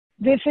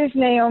This is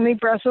Naomi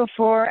Brussel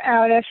for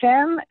Out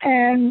FM,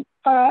 and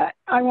I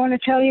want to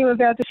tell you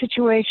about the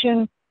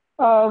situation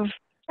of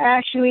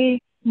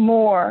Ashley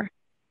Moore.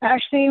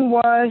 Ashley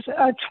was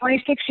a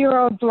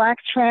 26-year-old Black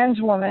trans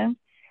woman,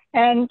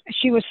 and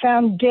she was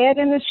found dead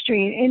in the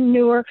street in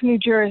Newark, New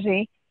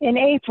Jersey in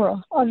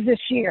April of this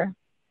year.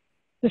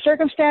 The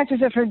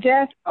circumstances of her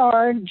death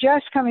are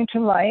just coming to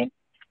light,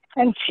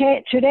 and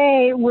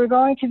today we're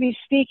going to be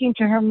speaking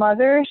to her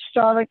mother,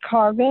 Starlet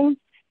Carbin,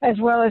 as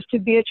well as to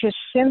Beatrice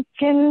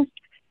Simpkins,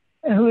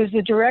 who is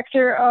the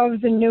director of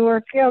the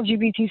Newark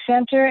LGBT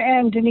Center,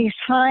 and Denise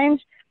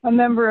Hines, a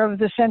member of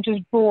the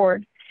center's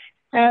board.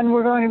 And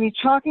we're going to be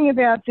talking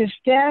about this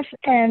death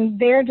and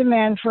their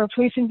demand for a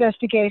police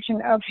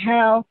investigation of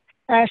how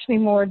Ashley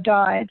Moore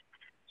died.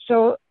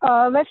 So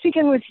let's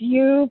begin with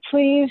you,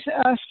 please,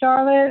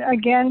 Starlet.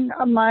 Again,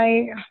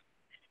 my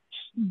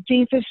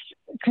deepest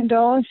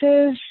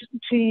condolences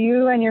to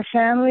you and your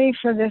family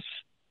for this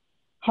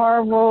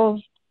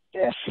horrible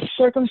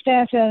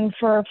circumstance and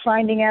for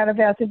finding out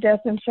about the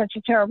death in such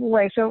a terrible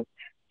way. So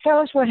tell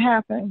us what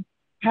happened,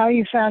 how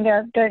you found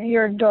out that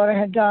your daughter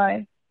had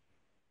died.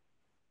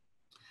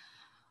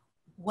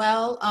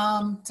 Well,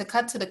 to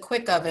cut to the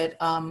quick of it,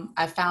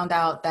 I found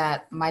out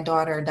that my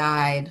daughter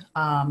died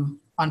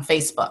on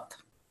Facebook.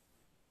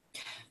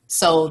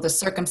 So the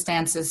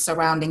circumstances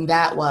surrounding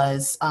that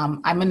was,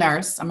 I'm a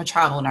nurse, I'm a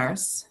travel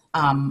nurse.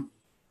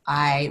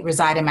 I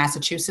reside in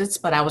Massachusetts,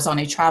 but I was on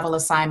a travel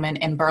assignment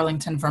in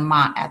Burlington,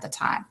 Vermont at the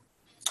time.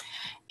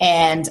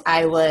 And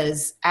I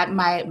was at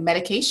my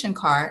medication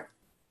cart,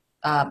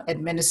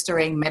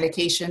 administering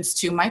medications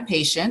to my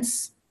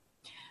patients,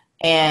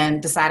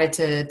 and decided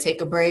to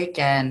take a break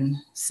and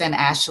send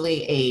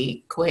Ashley a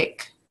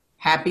quick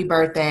happy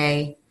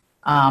birthday,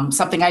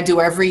 something I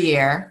do every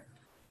year,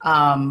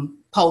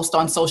 post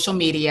on social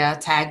media,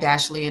 tagged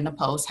Ashley in the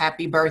post,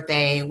 happy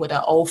birthday, with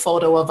an old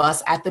photo of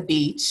us at the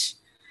beach,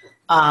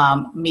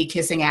 me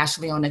kissing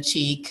Ashley on the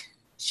cheek.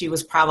 She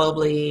was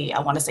probably,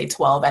 I want to say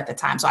 12 at the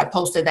time. So I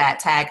posted that,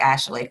 tag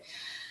Ashley.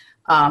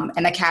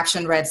 And the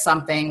caption read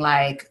something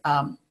like,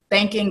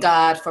 thanking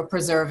God for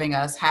preserving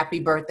us. Happy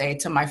birthday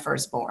to my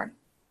firstborn.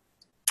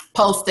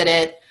 Posted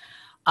it.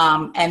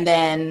 And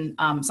then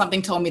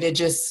something told me to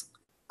just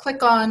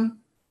click on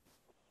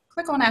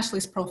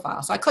Ashley's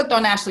profile. So I clicked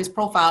on Ashley's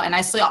profile, and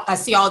I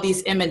see all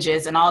these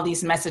images and all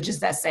these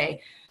messages that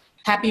say,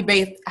 happy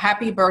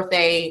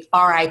birthday,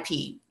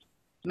 RIP.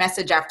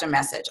 Message after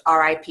message,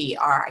 RIP,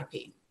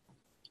 RIP.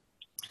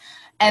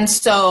 And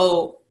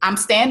so I'm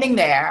standing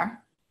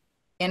there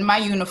in my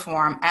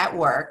uniform at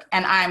work,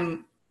 and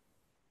I'm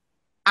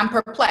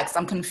perplexed,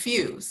 I'm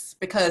confused,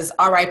 because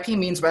RIP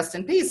means rest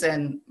in peace,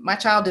 and my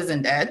child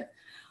isn't dead.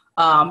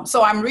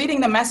 So I'm reading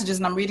the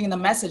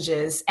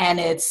messages, and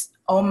it's,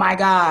 oh my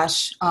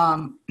gosh,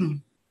 I'm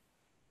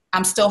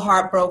still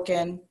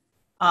heartbroken.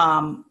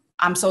 I'm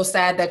so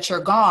sad that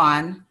you're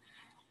gone.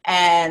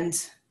 And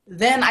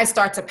then I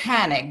start to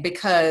panic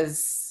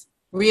because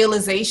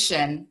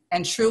realization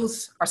and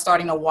truth are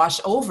starting to wash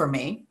over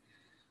me.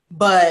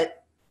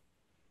 But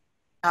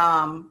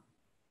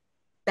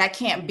that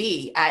can't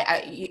be.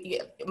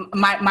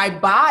 My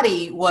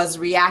body was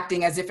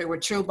reacting as if it were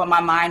true, but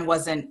my mind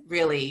wasn't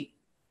really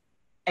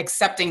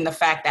accepting the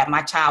fact that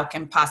my child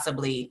can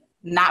possibly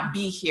not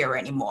be here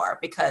anymore,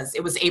 because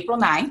it was April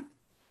 9th,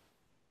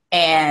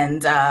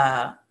 and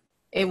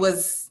it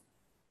was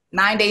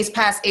 9 days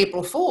past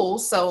April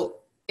Fool's, so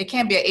it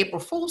can't be an April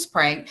Fool's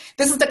prank.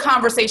 This is the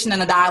conversation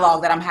and the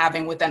dialogue that I'm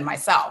having within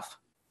myself.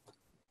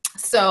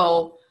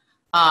 So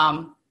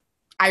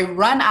I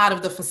run out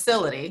of the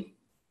facility,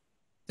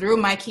 threw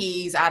my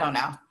keys, I don't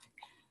know.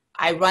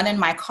 I run in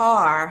my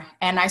car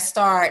and I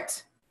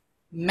start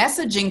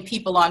messaging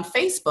people on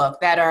Facebook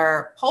that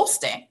are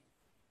posting.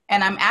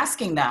 And I'm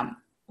asking them,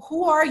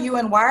 who are you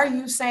and why are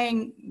you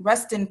saying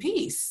rest in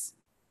peace?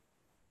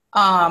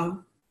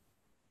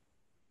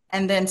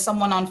 And then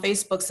someone on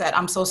Facebook said,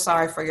 I'm so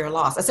sorry for your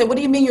loss. I said, what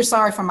do you mean you're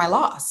sorry for my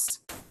loss?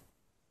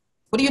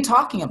 What are you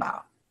talking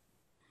about?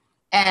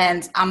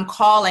 And I'm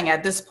calling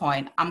at this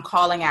point, I'm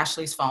calling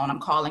Ashley's phone,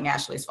 I'm calling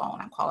Ashley's phone,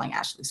 I'm calling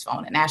Ashley's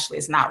phone, and Ashley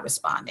is not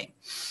responding.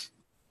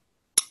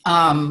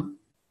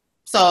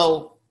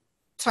 So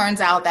turns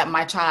out that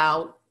my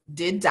child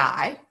did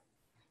die,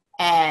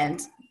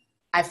 and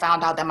I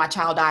found out that my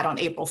child died on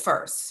April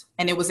 1st,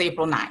 and it was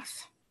April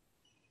 9th.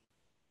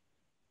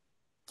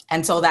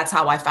 And so that's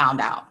how I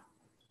found out.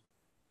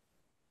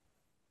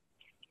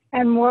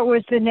 And what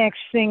was the next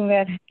thing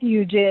that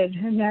you did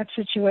in that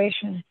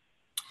situation?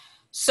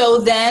 So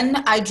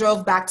then I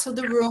drove back to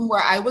the room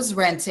where I was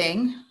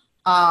renting,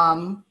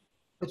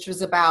 which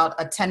was about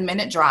a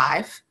 10-minute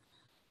drive.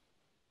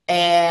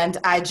 And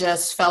I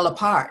just fell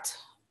apart.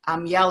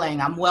 I'm yelling,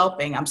 I'm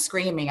whelping, I'm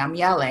screaming, I'm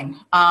yelling.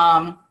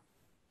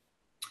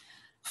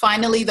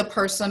 Finally, the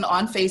person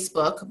on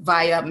Facebook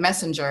via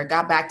Messenger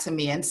got back to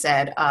me and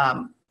said,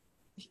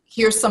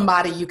 here's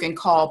somebody you can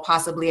call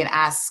possibly and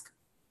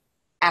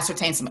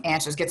ascertain some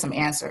answers, get some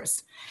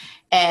answers.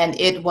 And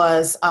it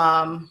was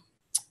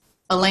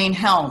Elaine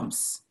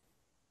Helms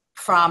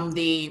from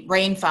the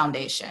RAIN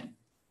Foundation.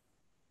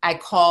 I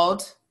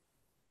called.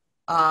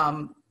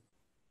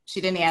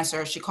 She didn't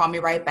answer. She called me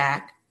right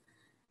back.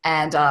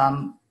 And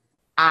I'm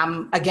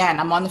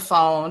on the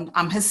phone.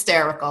 I'm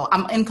hysterical.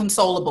 I'm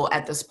inconsolable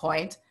at this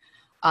point.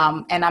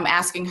 And I'm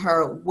asking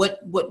her,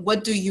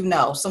 what do you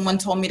know? Someone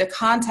told me to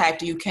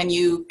contact you. Can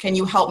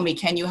you help me?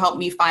 Can you help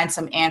me find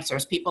some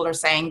answers? People are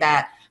saying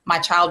that my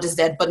child is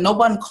dead, but no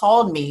one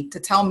called me to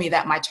tell me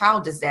that my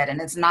child is dead, and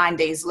it's 9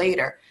 days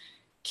later.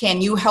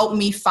 Can you help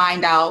me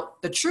find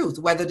out the truth,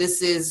 whether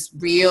this is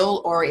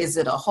real or is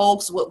it a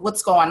hoax?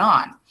 What's going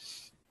on?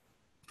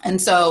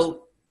 And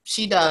so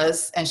she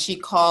does, and she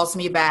calls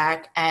me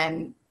back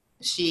and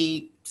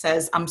she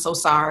says, I'm so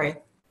sorry.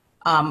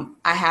 I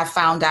have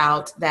found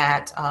out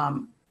that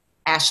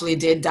Ashley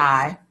did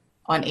die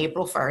on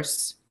April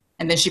 1st.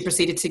 And then she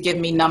proceeded to give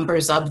me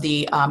numbers of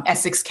the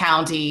Essex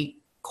County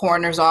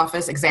Coroner's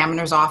Office,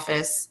 Examiner's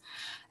Office,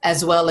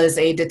 as well as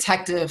a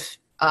detective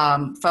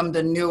from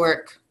the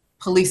Newark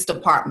Police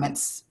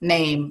Department's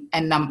name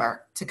and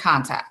number to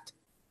contact.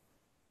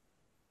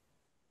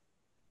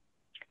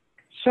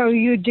 So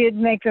you did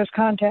make those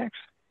contacts?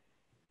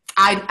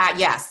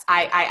 Yes,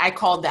 I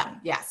called them,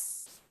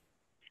 yes.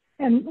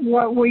 And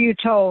what were you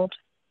told?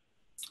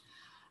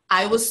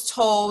 I was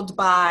told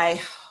by,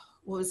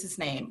 what was his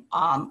name?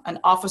 An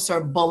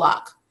Officer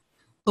Bullock,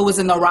 who was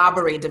in the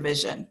robbery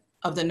division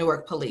of the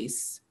Newark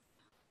Police.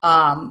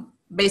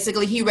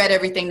 Basically, he read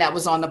everything that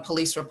was on the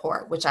police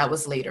report, which I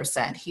was later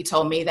sent. He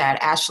told me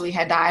that Ashley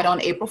had died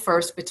on April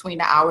 1st between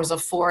the hours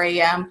of 4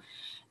 a.m.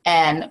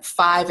 and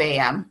 5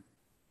 a.m.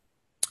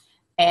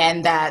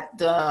 And that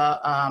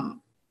the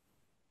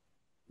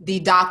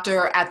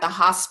doctor at the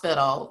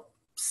hospital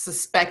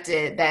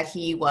suspected that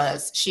she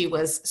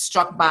was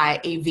struck by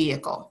a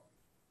vehicle.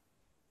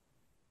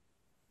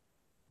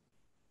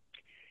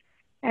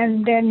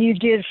 And then you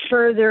did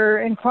further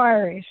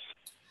inquiries?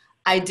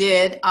 I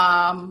did.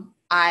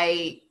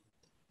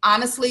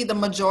 Honestly, the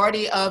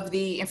majority of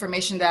the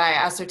information that I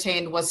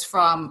ascertained was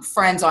from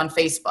friends on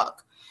Facebook.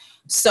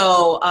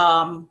 So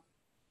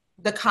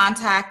the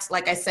contact,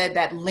 like I said,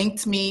 that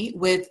linked me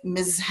with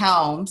Ms.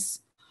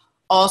 Helms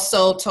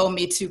also told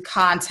me to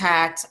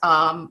contact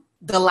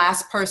the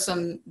last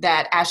person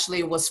that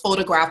Ashley was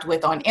photographed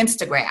with on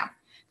Instagram.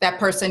 That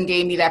person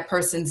gave me that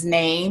person's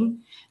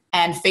name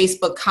and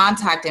Facebook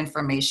contact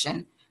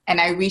information,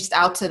 and I reached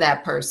out to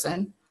that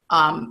person.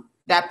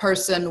 That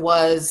person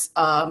was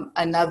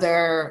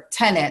another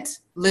tenant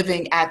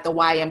living at the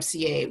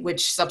YWCA,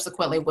 which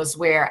subsequently was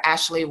where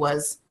Ashley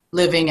was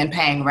living and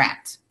paying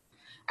rent.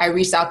 I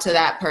reached out to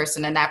that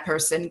person, and that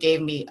person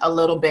gave me a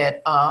little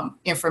bit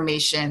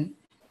information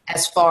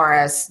as far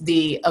as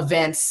the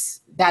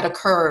events that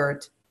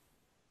occurred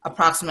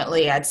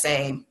approximately, I'd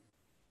say,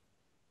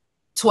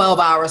 12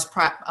 hours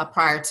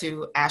prior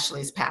to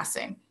Ashley's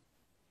passing.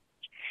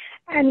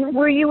 And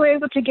were you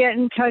able to get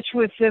in touch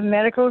with the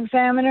medical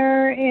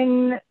examiner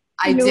in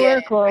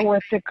Newark, or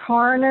with the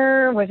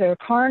coroner? Was there a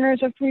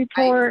coroner's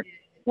report?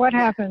 What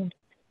happened?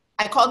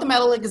 I called the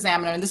medical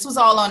examiner, and this was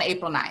all on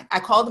April 9th. I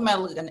called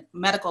the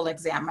medical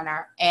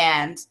examiner,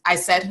 and I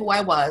said who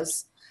I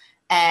was,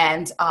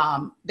 and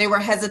they were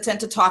hesitant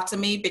to talk to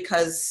me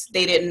because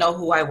they didn't know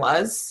who I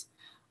was.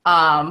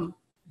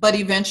 But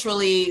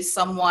eventually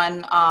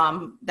someone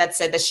that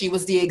said that she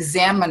was the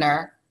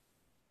examiner,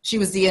 she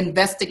was the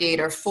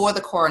investigator for the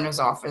coroner's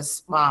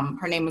office.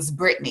 Her name was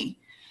Brittany.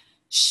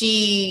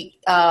 She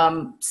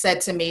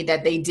said to me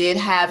that they did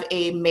have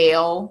a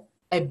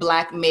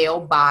black male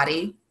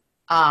body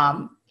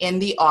in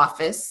the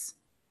office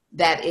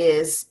that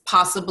is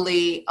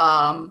possibly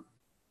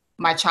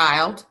my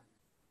child,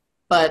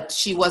 but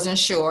she wasn't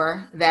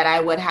sure, that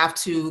I would have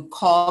to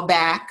call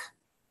back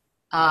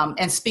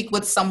and speak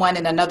with someone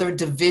in another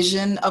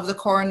division of the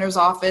coroner's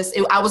office.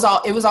 It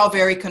was all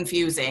very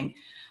confusing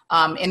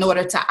in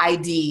order to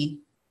ID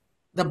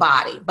the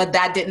body, but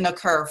that didn't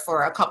occur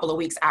for a couple of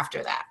weeks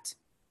after that.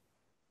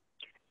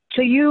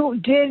 So you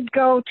did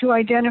go to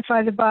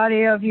identify the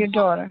body of your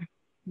daughter?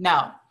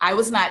 No, I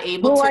was not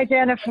able to.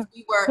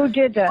 Who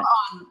did that?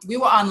 We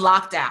were on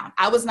lockdown.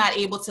 I was not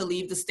able to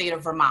leave the state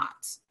of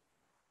Vermont.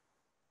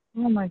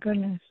 Oh my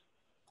goodness.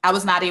 I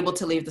was not able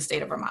to leave the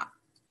state of Vermont.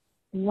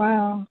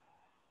 Wow.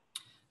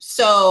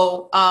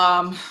 So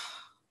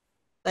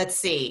let's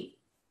see.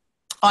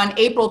 On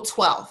April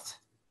 12th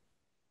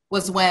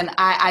was when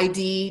I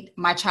ID'd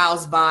my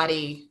child's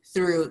body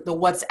through the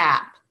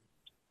WhatsApp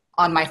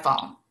on my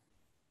phone.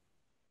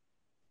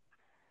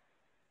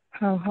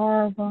 How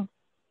horrible.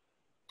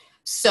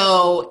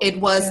 So it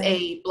was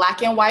a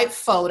black and white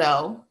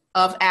photo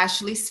of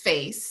Ashley's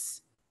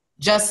face,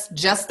 just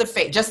the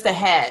face, just the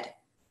head,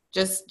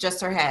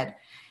 just her head.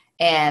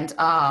 And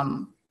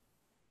I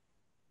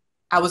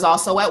was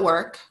also at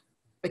work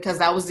because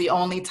that was the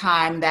only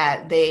time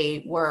that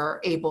they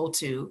were able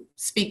to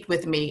speak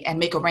with me and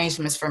make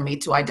arrangements for me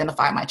to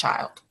identify my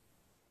child.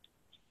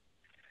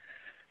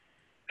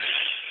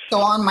 So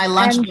on my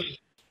lunch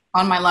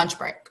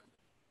break.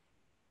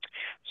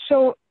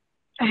 So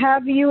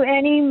have you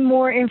any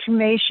more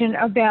information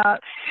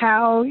about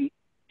how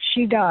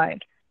she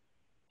died?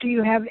 Do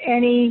you have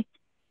any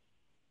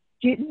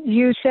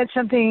you said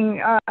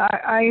something.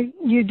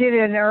 You did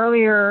an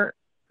earlier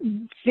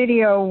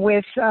video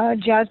with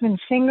Jasmine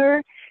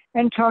Singer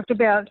and talked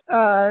about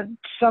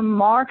some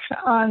marks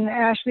on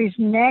Ashley's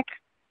neck,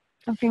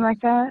 something like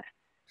that.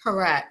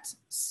 Correct.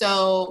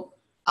 So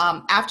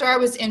after I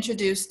was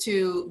introduced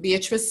to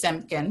Beatrice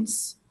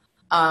Simpkins,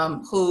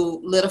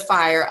 who lit a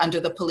fire under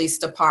the police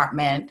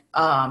department,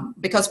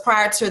 because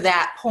prior to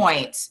that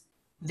point,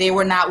 they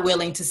were not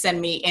willing to send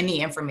me any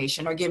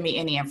information or give me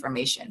any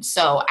information.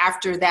 So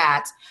after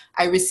that,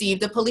 I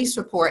received a police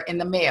report in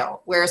the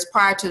mail, whereas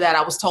prior to that,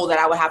 I was told that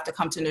I would have to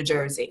come to New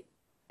Jersey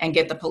and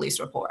get the police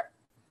report.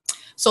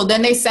 So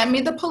then they sent me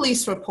the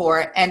police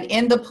report, and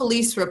in the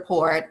police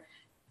report,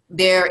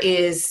 there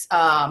is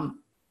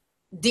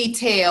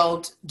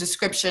detailed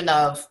description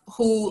of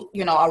who,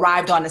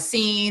 arrived on the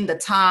scene, the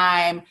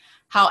time,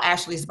 how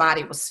Ashley's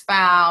body was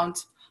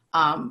found.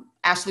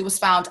 Ashley was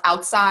found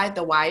outside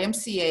the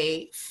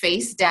YMCA,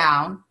 face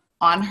down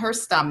on her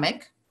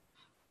stomach.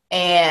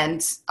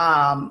 And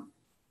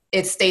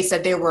it states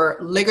that there were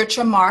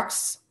ligature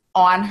marks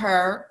on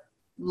her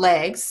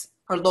legs,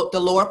 the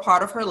lower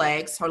part of her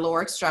legs, her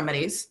lower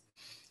extremities,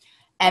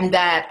 and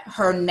that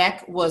her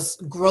neck was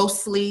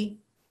grossly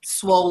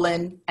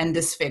swollen and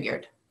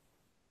disfigured.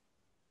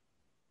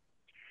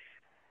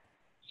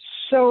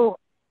 So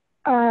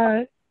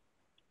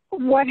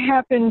what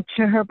happened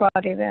to her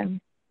body then?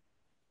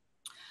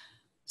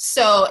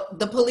 So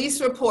the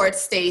police report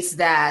states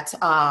that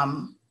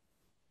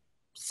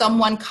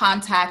someone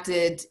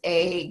contacted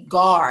a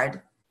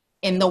guard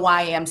in the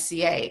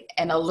YMCA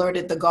and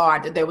alerted the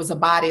guard that there was a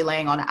body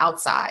laying on the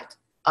outside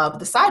of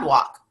the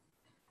sidewalk.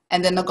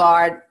 And then the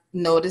guard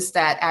noticed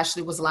that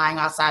Ashley was lying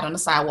outside on the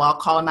sidewalk,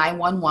 called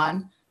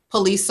 911.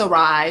 Police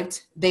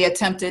arrived. They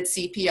attempted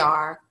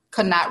CPR,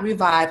 could not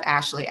revive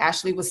Ashley.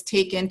 Ashley was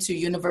taken to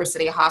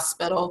University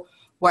Hospital,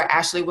 where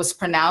Ashley was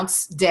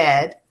pronounced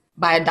dead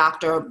by a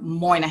Dr.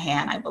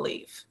 Moynihan, I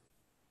believe.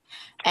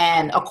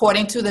 And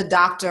according to the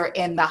doctor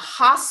in the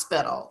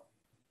hospital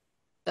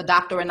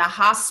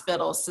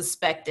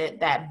suspected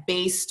that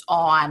based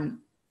on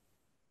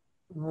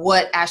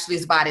what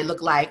Ashley's body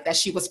looked like, that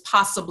she was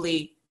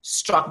possibly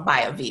struck by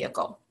a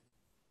vehicle,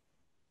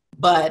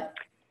 but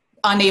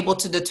unable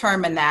to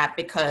determine that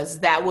because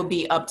that would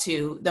be up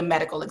to the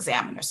medical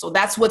examiner. So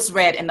that's what's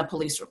read in the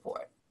police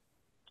report.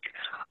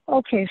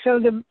 Okay, so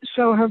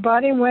her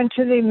body went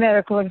to the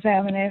medical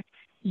examiner.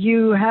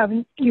 You have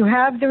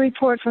the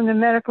report from the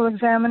medical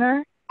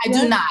examiner? I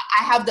do not.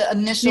 I have the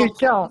initial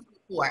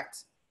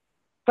report.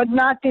 But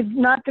not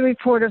the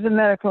report of the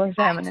medical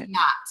examiner? I do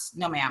not.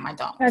 No, ma'am, I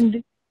don't.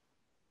 And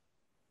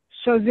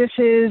so this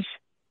is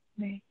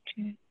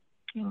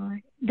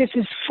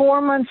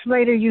 4 months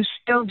later, you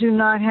still do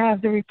not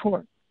have the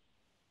report?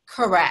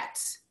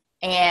 Correct.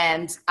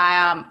 And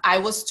I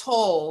was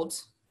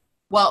told,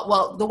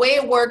 well, the way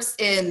it works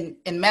in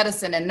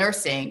medicine and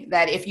nursing,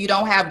 that if you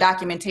don't have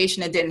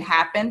documentation, it didn't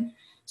happen.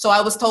 So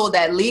I was told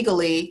that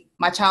legally,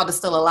 my child is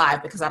still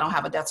alive because I don't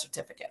have a death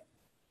certificate.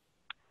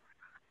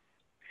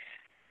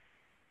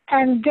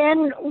 And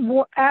then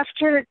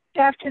after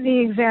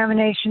the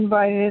examination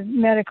by the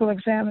medical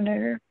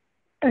examiner,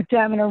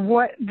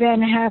 what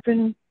then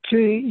happened to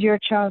your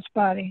child's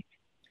body?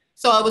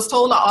 So I was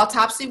told the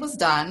autopsy was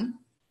done,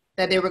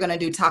 that they were going to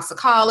do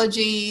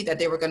toxicology, that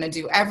they were going to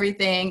do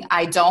everything.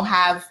 I don't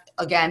have,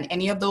 again,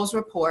 any of those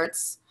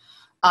reports.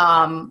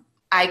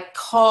 I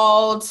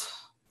called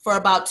for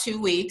about 2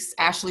 weeks.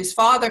 Ashley's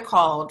father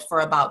called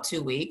for about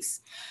 2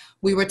 weeks.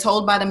 We were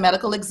told by the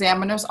medical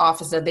examiner's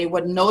office that they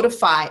would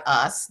notify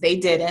us. They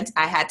didn't.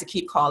 I had to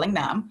keep calling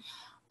them.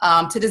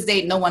 To this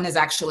date, no one has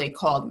actually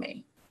called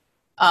me.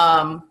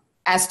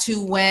 As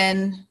to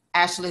when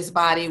Ashley's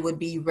body would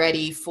be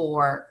ready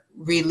for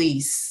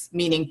release,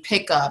 meaning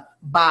pickup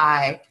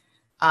by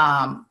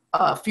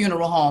a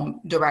funeral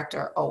home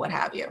director or what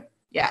have you.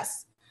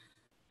 Yes.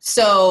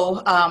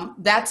 So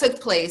that took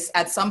place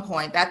at some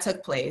point.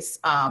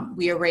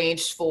 We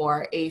arranged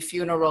for a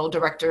funeral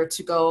director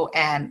to go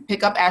and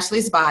pick up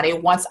Ashley's body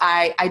once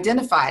I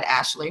identified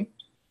Ashley.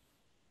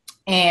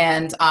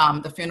 And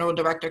the funeral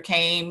director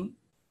came,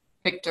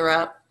 picked her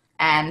up,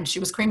 and she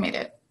was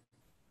cremated.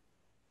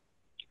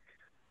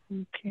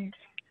 Okay.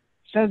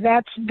 So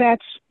that's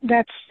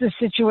the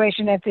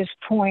situation at this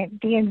point.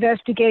 The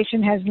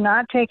investigation has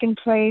not taken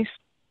place,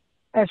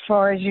 as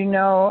far as you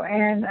know.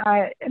 And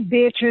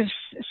Beatrice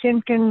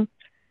Simpkin,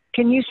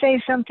 can you say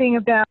something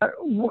about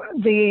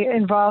the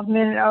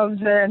involvement of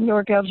the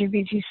Newark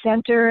LGBT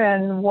Center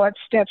and what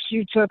steps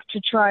you took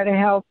to try to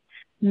help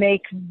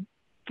make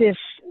this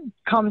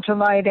come to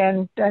light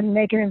and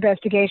make an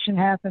investigation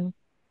happen?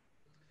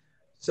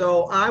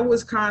 So I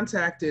was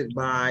contacted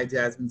by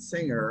Jasmine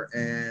Singer,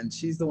 and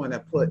she's the one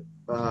that put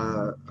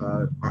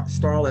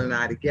Starlet and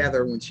I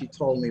together when she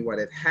told me what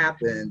had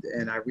happened,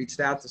 and I reached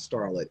out to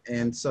Starlet.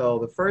 And so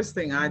the first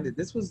thing I did,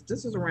 this was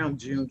around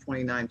June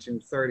 29th,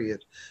 June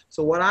 30th.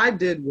 So what I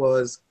did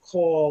was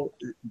call,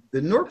 the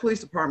Newark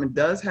Police Department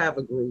does have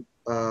a group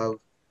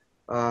of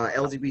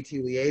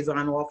LGBT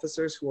liaison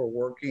officers who are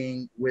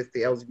working with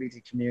the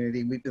LGBT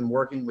community. We've been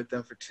working with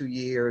them for 2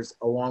 years,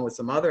 along with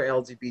some other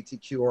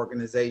LGBTQ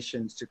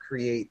organizations, to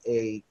create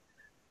a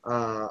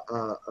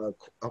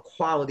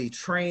quality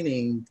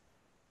training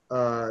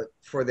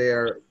for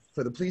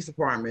the police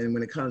department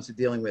when it comes to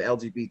dealing with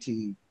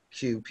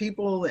LGBTQ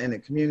people and the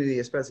community,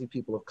 especially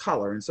people of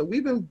color. And so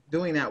we've been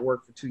doing that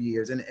work for 2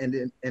 years, and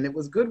it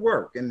was good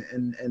work,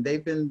 and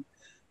they've been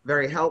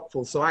very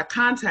helpful. So I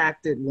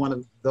contacted one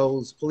of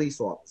those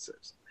police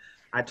officers.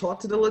 I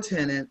talked to the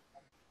lieutenant.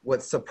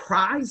 What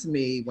surprised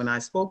me when I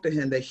spoke to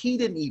him, that he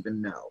didn't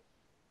even know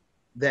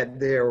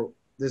that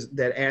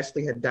that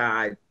Ashley had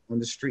died on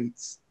the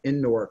streets in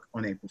Newark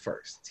on April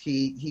 1st.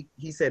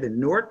 He said, in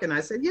Newark? And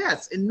I said,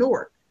 yes, in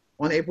Newark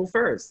on April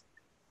 1st.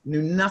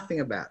 Knew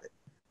nothing about it.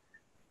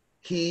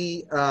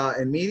 He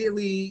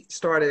immediately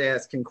started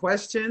asking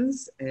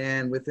questions,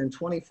 and within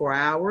 24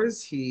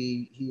 hours,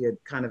 he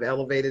had kind of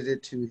elevated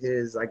it to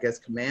his, I guess,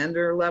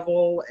 commander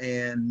level,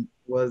 and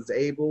was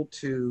able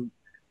to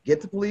get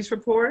the police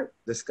report,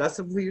 discuss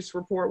the police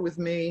report with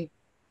me,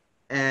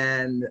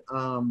 and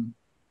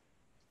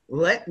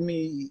let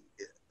me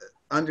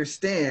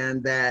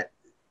understand that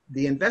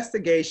the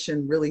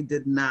investigation really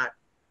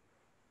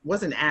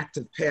wasn't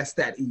active past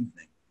that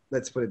evening.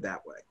 Let's put it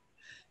that way.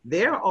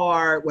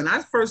 When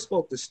I first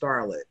spoke to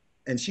Starlet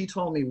and she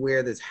told me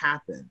where this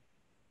happened,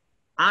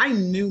 I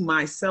knew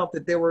myself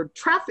that there were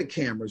traffic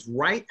cameras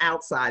right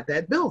outside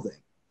that building.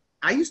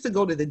 I used to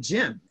go to the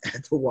gym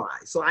at the Y,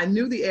 so I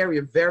knew the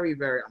area I'm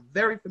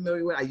very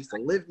familiar with. I used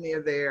to live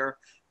near there.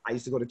 I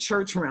used to go to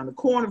church around the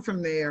corner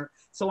from there.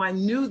 So I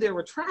knew there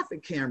were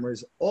traffic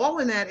cameras all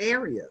in that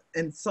area.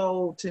 And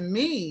so to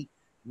me,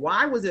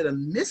 why was it a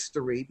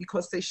mystery?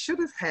 Because they should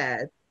have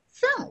had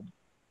film.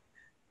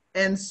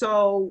 And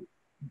so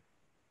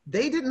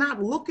they did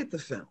not look at the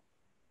film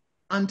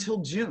until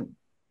June.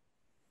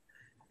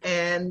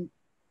 And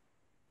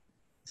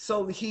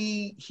so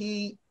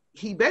he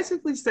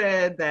basically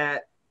said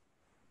that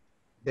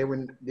they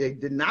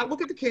did not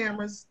look at the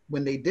cameras.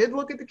 When they did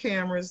look at the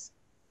cameras,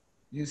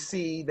 you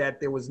see that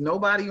there was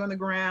nobody on the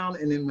ground.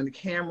 And then when the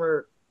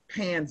camera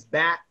pans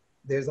back,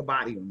 there's a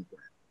body on the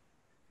ground.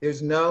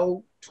 There's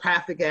no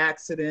traffic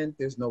accident.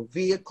 There's no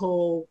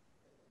vehicle.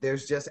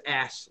 There's just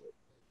Ashley.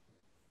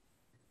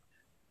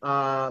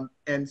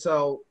 And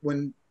so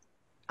when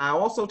I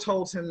also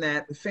told him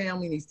that the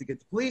family needs to get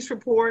the police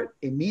report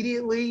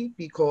immediately,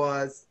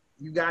 because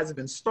you guys have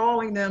been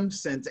stalling them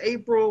since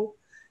April,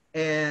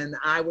 and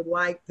I would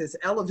like this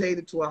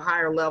elevated to a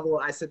higher level.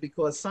 I said,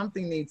 because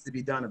something needs to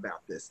be done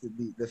about this.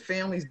 The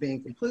family's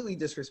being completely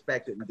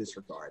disrespected and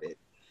disregarded.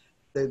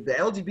 The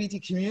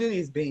LGBT community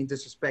is being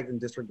disrespected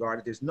and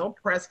disregarded. There's no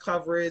press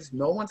coverage.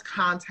 No one's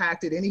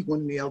contacted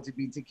anyone in the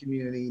LGBT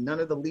community, none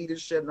of the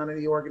leadership, none of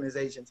the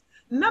organizations.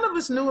 None of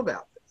us knew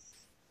about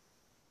this.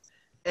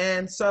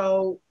 And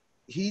so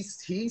he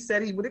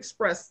said he would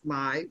express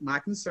my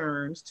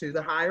concerns to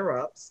the higher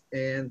ups,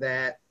 and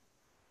that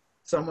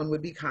someone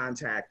would be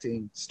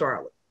contacting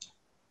Starlet.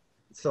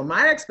 So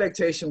my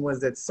expectation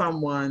was that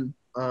someone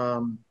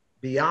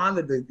beyond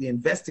the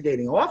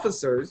investigating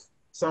officers,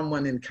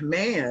 someone in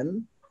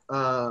command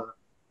at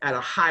a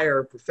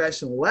higher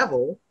professional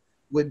level,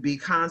 would be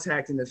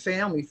contacting the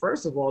family,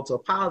 first of all, to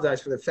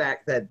apologize for the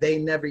fact that they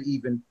never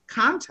even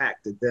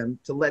contacted them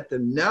to let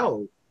them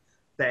know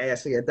that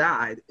Ashley had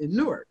died in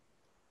Newark.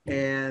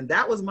 And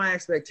that was my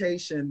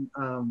expectation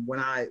when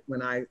I,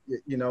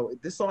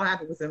 this all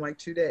happened within like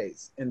 2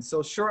 days. And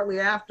so shortly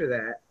after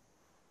that,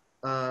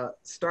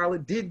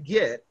 Starlet did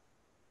get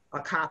a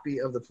copy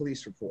of the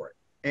police report,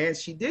 and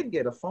she did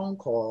get a phone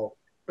call,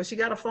 but she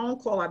got a phone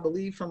call, I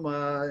believe, from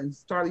and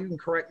Starlet, you can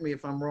correct me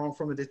if I'm wrong,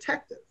 from a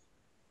detective.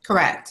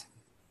 Correct.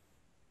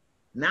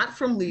 Not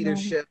from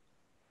leadership,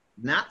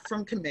 not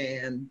from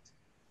command,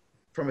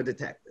 from a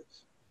detective.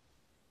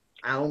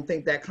 I don't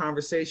think that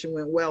conversation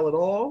went well at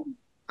all.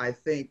 I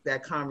think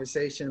that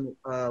conversation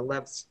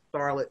left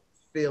Starlet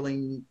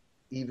feeling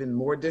even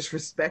more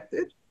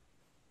disrespected.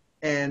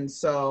 And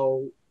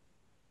so,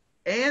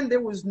 and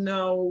there was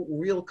no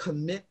real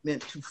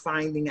commitment to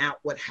finding out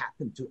what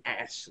happened to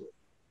Ashley.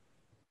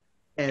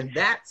 And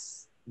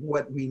that's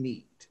what we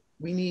need.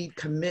 We need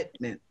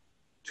commitment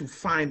to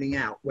finding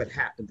out what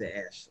happened to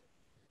Ashley.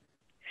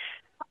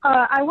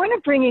 I want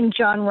to bring in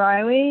John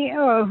Riley,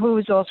 who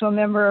is also a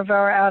member of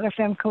our Out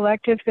FM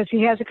collective, because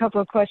he has a couple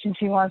of questions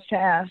he wants to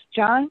ask.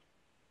 John?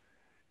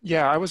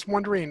 Yeah, I was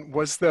wondering,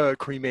 was the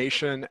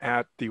cremation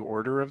at the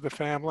order of the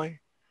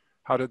family?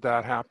 How did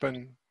that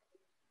happen?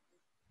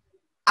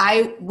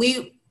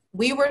 We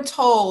were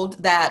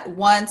told that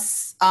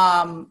once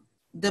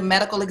the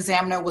medical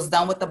examiner was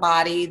done with the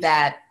body,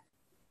 that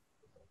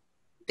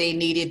they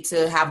needed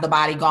to have the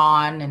body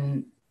gone,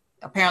 and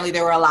apparently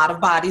there were a lot of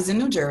bodies in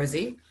New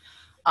Jersey.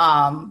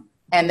 And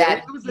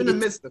that it was in the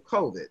midst of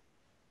COVID.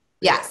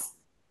 Yes.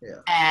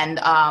 Yeah. And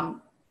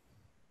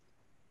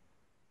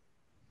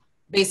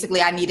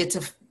basically I needed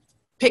to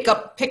pick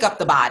up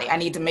the body. I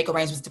need to make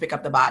arrangements to pick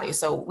up the body.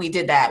 So we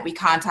did that. We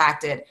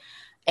contacted,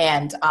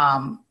 and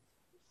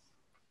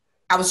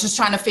I was just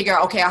trying to figure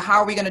out, okay, how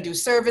are we going to do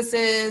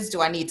services?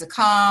 Do I need to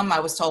come?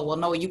 I was told, well,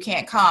 no, you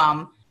can't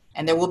come,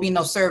 and there will be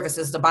no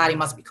services. The body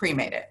must be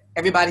cremated.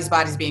 Everybody's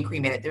body's being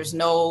cremated. There's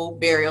no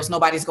burials.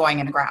 Nobody's going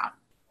in the ground.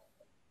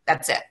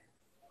 That's it.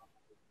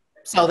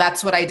 So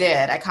that's what I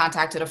did. I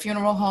contacted a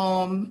funeral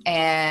home,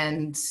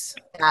 and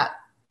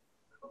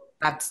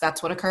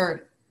that's what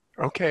occurred.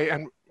 Okay,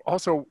 and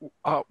also,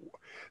 a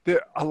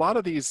lot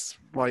of these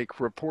like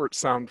reports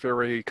sound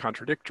very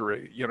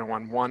contradictory. You know,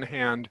 on one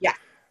hand, yeah,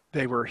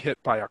 they were hit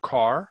by a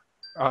car,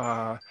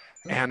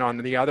 and on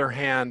the other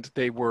hand,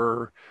 they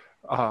were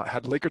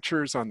had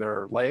ligatures on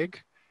their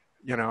leg,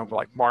 you know,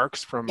 like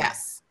marks from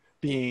yes,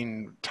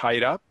 being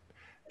tied up,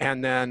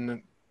 and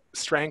then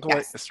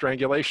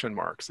strangulation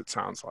marks. It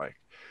sounds like.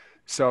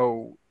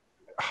 So,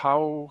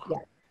 how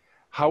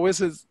is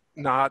it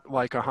not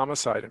like a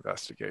homicide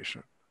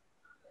investigation?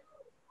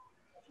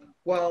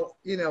 Well,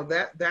 you know,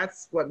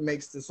 that's what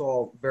makes this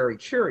all very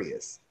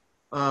curious.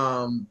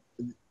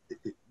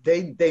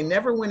 They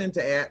never went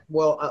into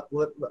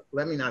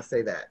let me not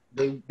say that.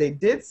 They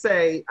did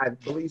say, I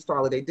believe,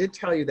 Starlet, they did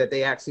tell you that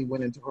they actually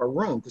went into her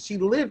room because she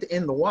lived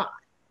in the Y.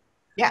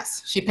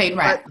 Yes, she paid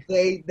rent. But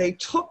they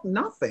took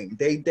nothing.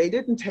 They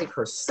didn't take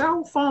her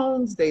cell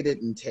phones. They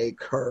didn't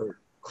take her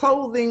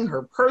clothing,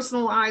 her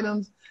personal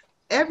items.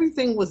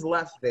 Everything was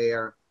left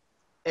there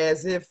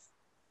as if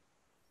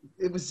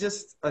it was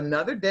just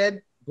another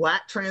dead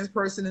Black trans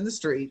person in the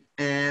street,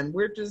 and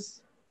we're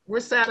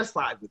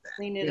satisfied with that.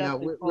 Clean it you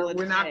up know, and call it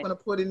we're not going to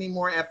put any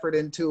more effort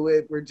into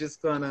it. We're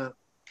just going to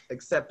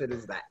accept it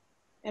as that.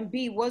 And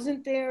B,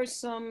 wasn't there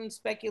some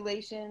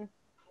speculation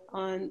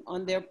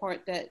on their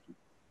part that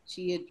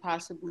she had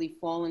possibly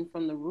fallen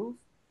from the roof?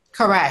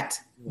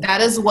 Correct.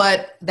 That is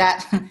what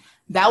that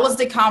was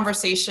the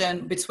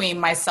conversation between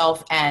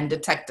myself and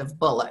Detective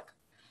Bullock.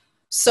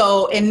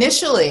 So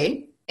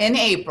initially in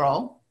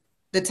April,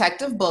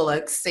 Detective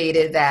Bullock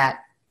stated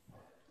that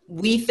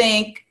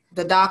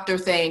the doctor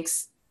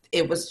thinks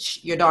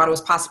your daughter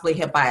was possibly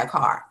hit by a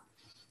car.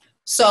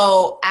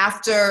 So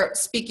after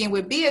speaking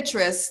with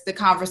Beatrice, the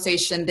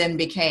conversation then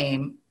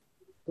became,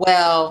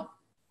 well,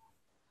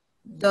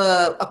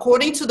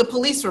 according to the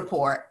police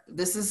report,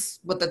 this is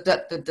what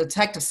the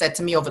detective said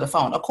to me over the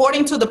phone.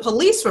 According to the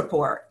police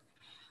report,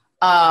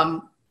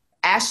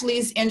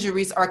 Ashley's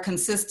injuries are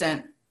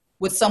consistent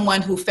with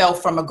someone who fell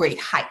from a great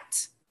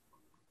height.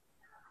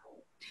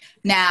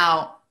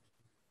 Now,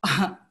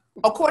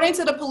 according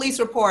to the police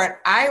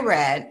report I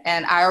read,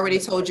 and I already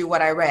told you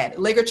what I read,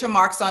 ligature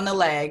marks on the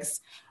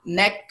legs,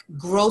 neck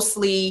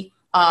grossly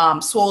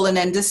swollen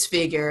and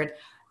disfigured,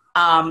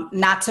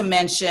 not to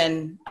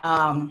mention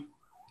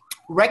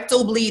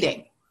rectal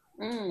bleeding.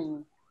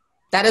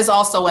 That is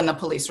also in the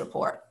police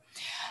report.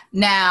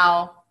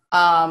 Now,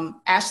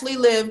 Ashley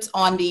lived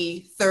on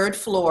the 3rd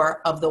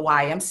floor of the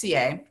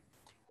YMCA,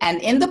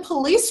 and in the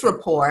police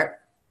report,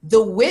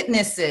 the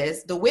witness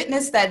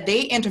that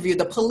they interviewed,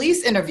 the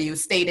police interview,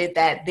 stated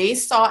that they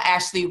saw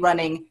Ashley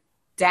running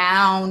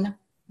down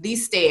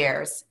these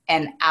stairs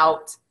and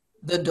out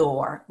the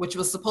door, which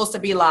was supposed to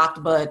be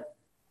locked, but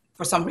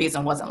for some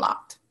reason wasn't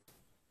locked.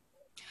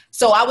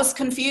 So I was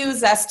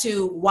confused as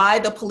to why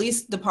the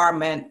police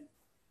department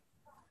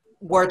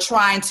were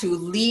trying to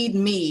lead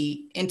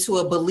me into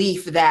a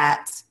belief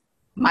that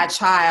my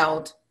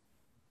child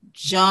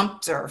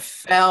jumped or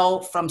fell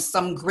from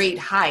some great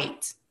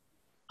height,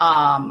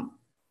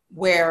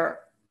 where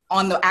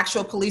on the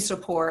actual police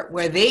report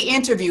where they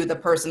interviewed the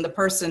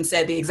person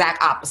said the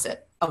exact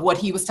opposite of what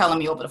he was telling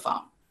me over the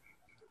phone.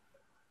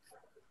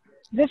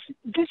 This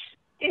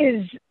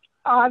is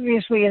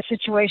obviously a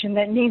situation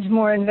that needs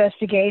more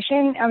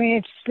investigation. I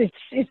mean,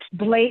 it's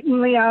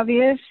blatantly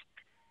obvious.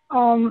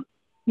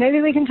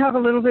 Maybe we can talk a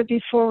little bit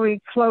before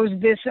we close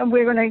this, and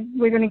we're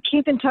gonna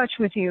keep in touch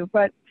with you,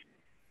 but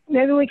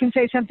maybe we can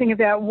say something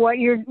about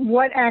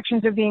what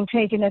actions are being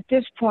taken at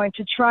this point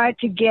to try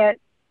to get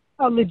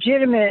a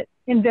legitimate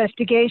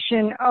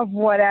investigation of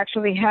what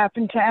actually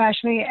happened to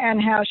Ashley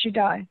and how she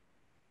died.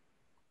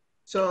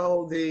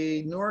 So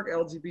the Newark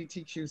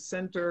LGBTQ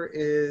Center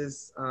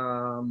is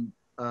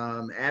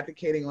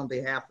advocating on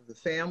behalf of the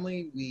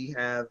family. We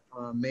have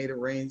made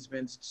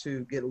arrangements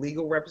to get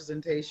legal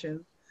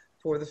representation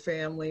for the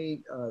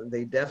family.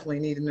 They definitely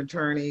need an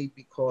attorney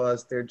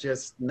because they're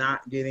just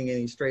not getting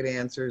any straight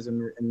answers,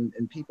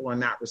 and people are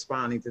not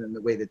responding to them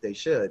the way that they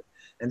should.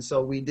 And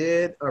so we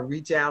did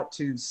reach out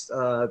to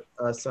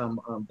some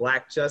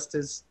Black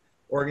justice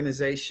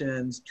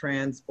organizations,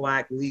 Trans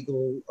Black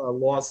Legal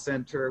Law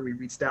Center. We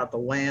reached out to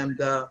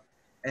Lambda,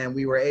 and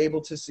we were able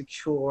to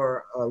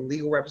secure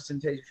legal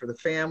representation for the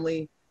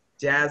family.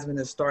 Jasmine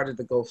has started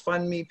the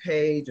GoFundMe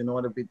page in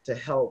order to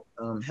help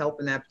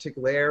in that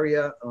particular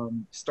area.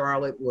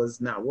 Starlet was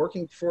not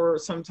working for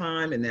some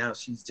time, and now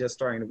she's just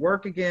starting to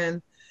work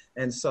again.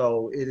 And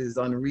so it is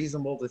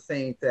unreasonable to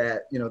think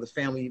that, you know, the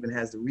family even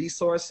has the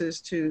resources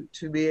to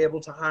be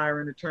able to hire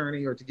an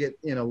attorney or to get,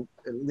 you know,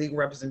 legal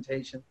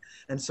representation.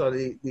 And so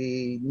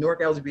the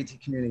Newark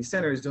LGBT Community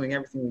Center is doing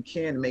everything we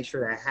can to make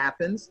sure that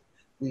happens.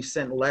 We've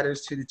sent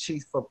letters to the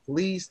chief of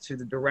police, to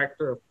the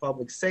director of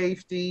public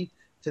safety,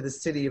 to the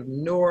city of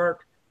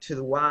Newark, to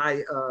the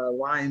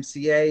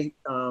YMCA,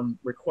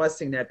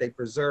 requesting that they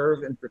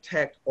preserve and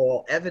protect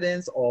all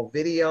evidence, all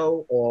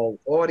video, all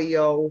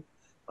audio,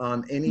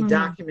 any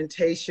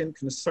documentation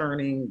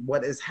concerning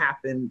what has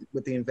happened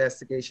with the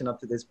investigation up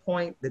to this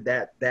point,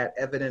 that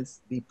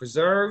evidence be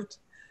preserved,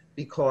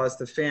 because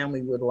the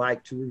family would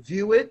like to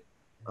review it,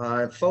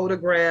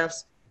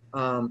 photographs,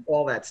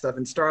 all that stuff.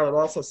 And Starlet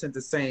also sent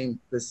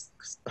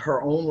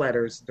her own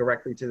letters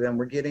directly to them.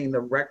 We're getting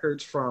the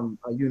records from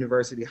a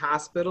university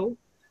hospital,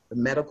 the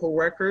medical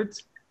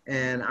records,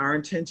 and our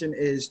intention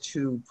is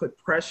to put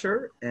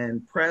pressure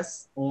and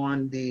press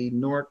on the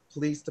Newark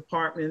Police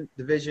Department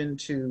division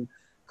to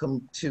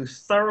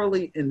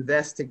thoroughly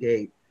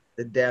investigate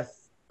the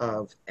death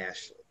of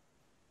Ashley.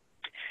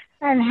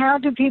 And how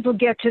do people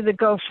get to the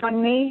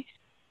GoFundMe?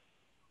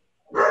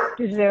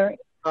 Is there?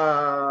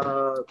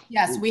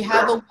 Yes, we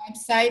have a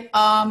website.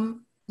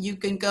 You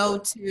can go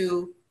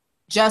to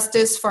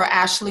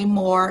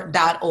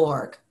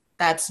justiceforashleymore.org.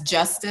 That's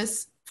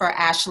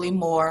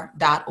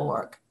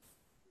justiceforashleymore.org.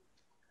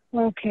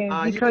 Okay,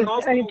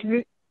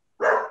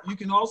 you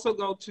can also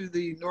go to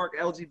the Newark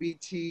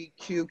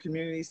LGBTQ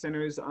Community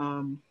Center's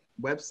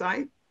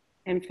website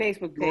and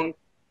Facebook page.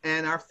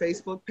 And our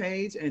Facebook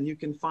page, and you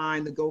can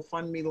find the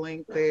GoFundMe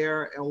link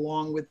there,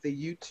 along with the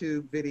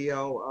YouTube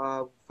video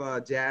of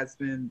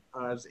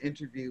Jasmine's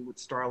interview with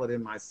Starlet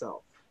and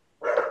myself.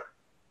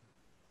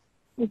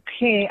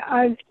 Okay,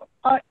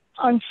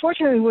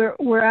 unfortunately,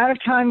 we're out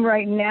of time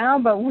right now,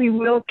 but we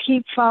will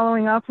keep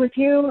following up with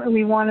you, and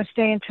we want to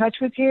stay in touch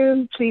with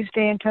you. Please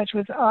stay in touch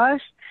with us.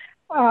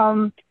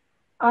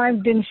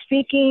 I've been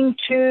speaking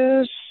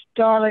to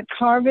Starlet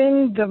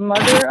Carbin, the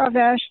mother of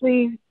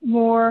Ashley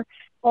Moore,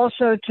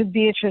 also to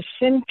Beatrice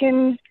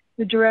Simpkins,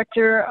 the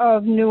director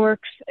of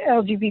Newark's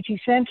LGBT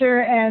Center,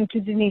 and to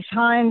Denise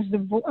Hines,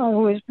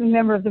 who is a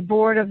member of the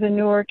board of the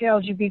Newark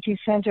LGBT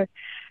Center.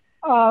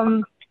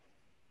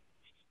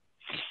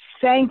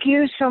 Thank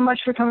you so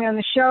much for coming on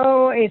the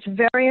show. It's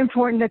very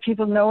important that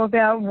people know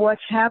about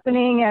what's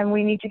happening, and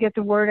we need to get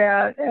the word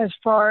out as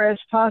far as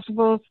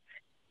possible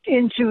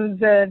into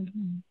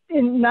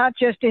not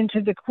just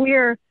into the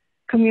queer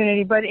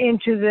community, but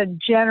into the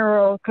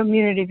general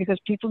community, because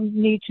people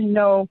need to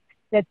know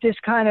that this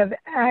kind of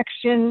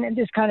action,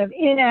 this kind of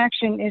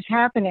inaction is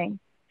happening.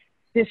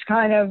 This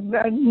kind of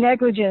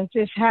negligence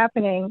is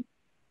happening.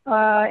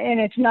 And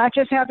it's not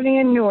just happening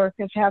in Newark,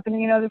 it's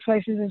happening in other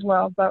places as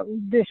well. But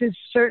this is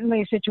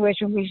certainly a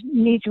situation we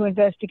need to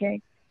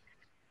investigate.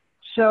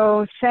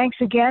 So thanks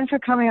again for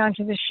coming on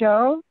to the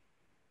show.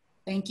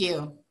 Thank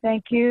you.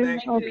 Thank you.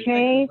 Thank you. Okay.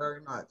 Thank you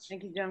very much.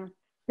 Thank you, John.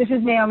 This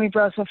is Naomi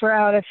Brussel for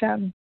Out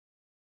FM.